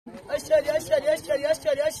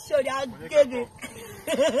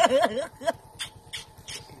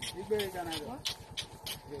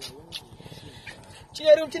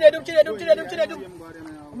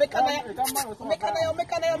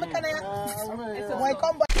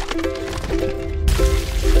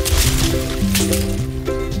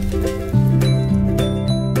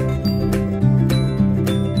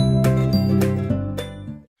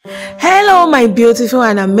Hello my beautiful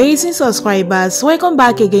and amazing subscribers, welcome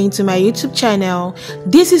back again to my YouTube channel.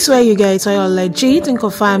 This is where you get all your legit and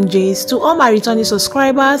confirmed gist. To all my returning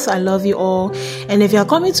subscribers, I love you all, and if you are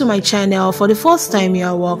coming to my channel for the first time, you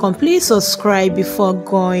are welcome. Please subscribe before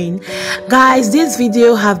going. Guys, this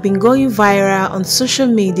video have been going viral on social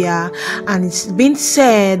media, and it's been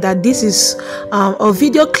said that this is a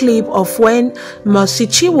video clip of when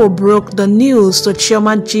Chinwo broke the news to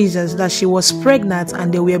Chioma Jesus that she was pregnant,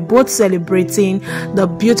 and they were both celebrating the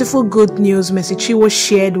beautiful good news Chinwo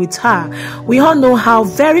shared with her. We all know how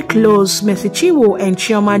very close Chinwo and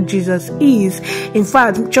Chioma Jesus is. In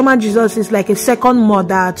fact, Chioma Jesus is like a second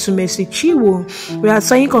mother to Chinwo. We are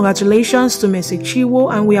saying congratulations to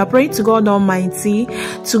Chinwo, and we are praying to God Almighty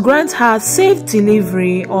to grant her safe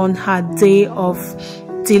delivery on her day of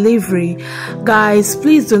delivery. Guys,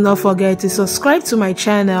 please do not forget to subscribe to my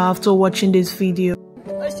channel after watching this video.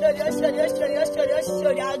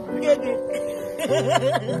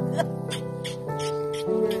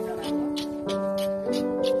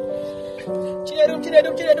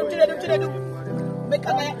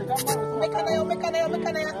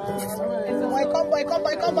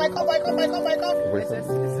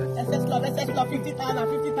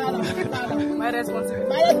 My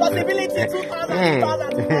responsibility, 2,000.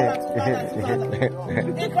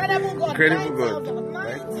 Incredible God. Incredible God.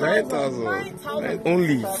 9,000.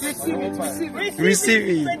 Only. Receive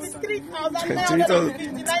it.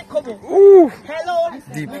 23,959 kobo. Ooh. Hello.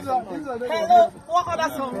 Deep. Hello. What other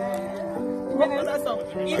song? My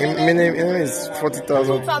name is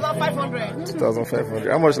 40,000. 2,500.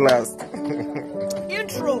 2,500. How much last?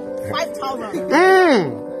 Intro 5,000.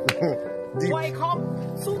 Wake up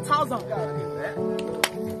 2,000.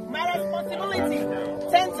 My responsibility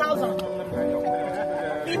 10,000.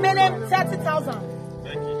 Email 30,000.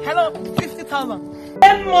 Hello 50,000.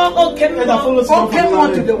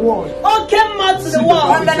 Okemo to the wall. Okemo to the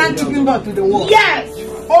wall. Covenant keeping God to the wall. Yes.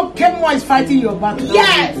 Okemo is fighting your battle.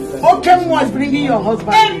 Yes. Okemo is bringing your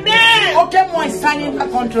husband. Amen. Okemo is signing a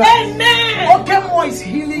contract. Amen. Okemo is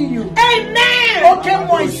healing you. Amen.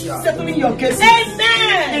 Okemo is settling your cases.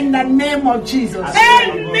 Amen. In the name of Jesus.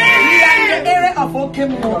 Amen. We are in the area of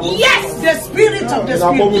Okemo. Yes. The spirit of the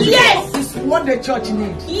spirit. Yes. Is what the church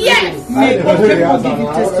needs. Yes. May Okemo give you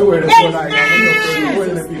testimony. Amen.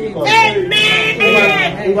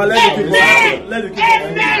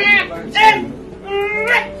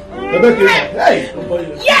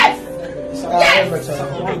 Yes! Yes!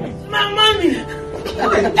 My mommy!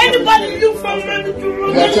 Anybody look for money to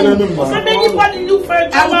run? Anybody look for a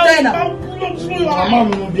job?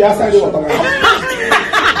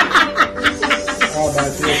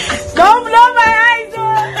 Don't blow my eyes!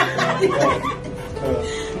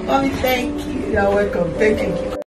 Mommy, thank you. You're welcome. Thank you.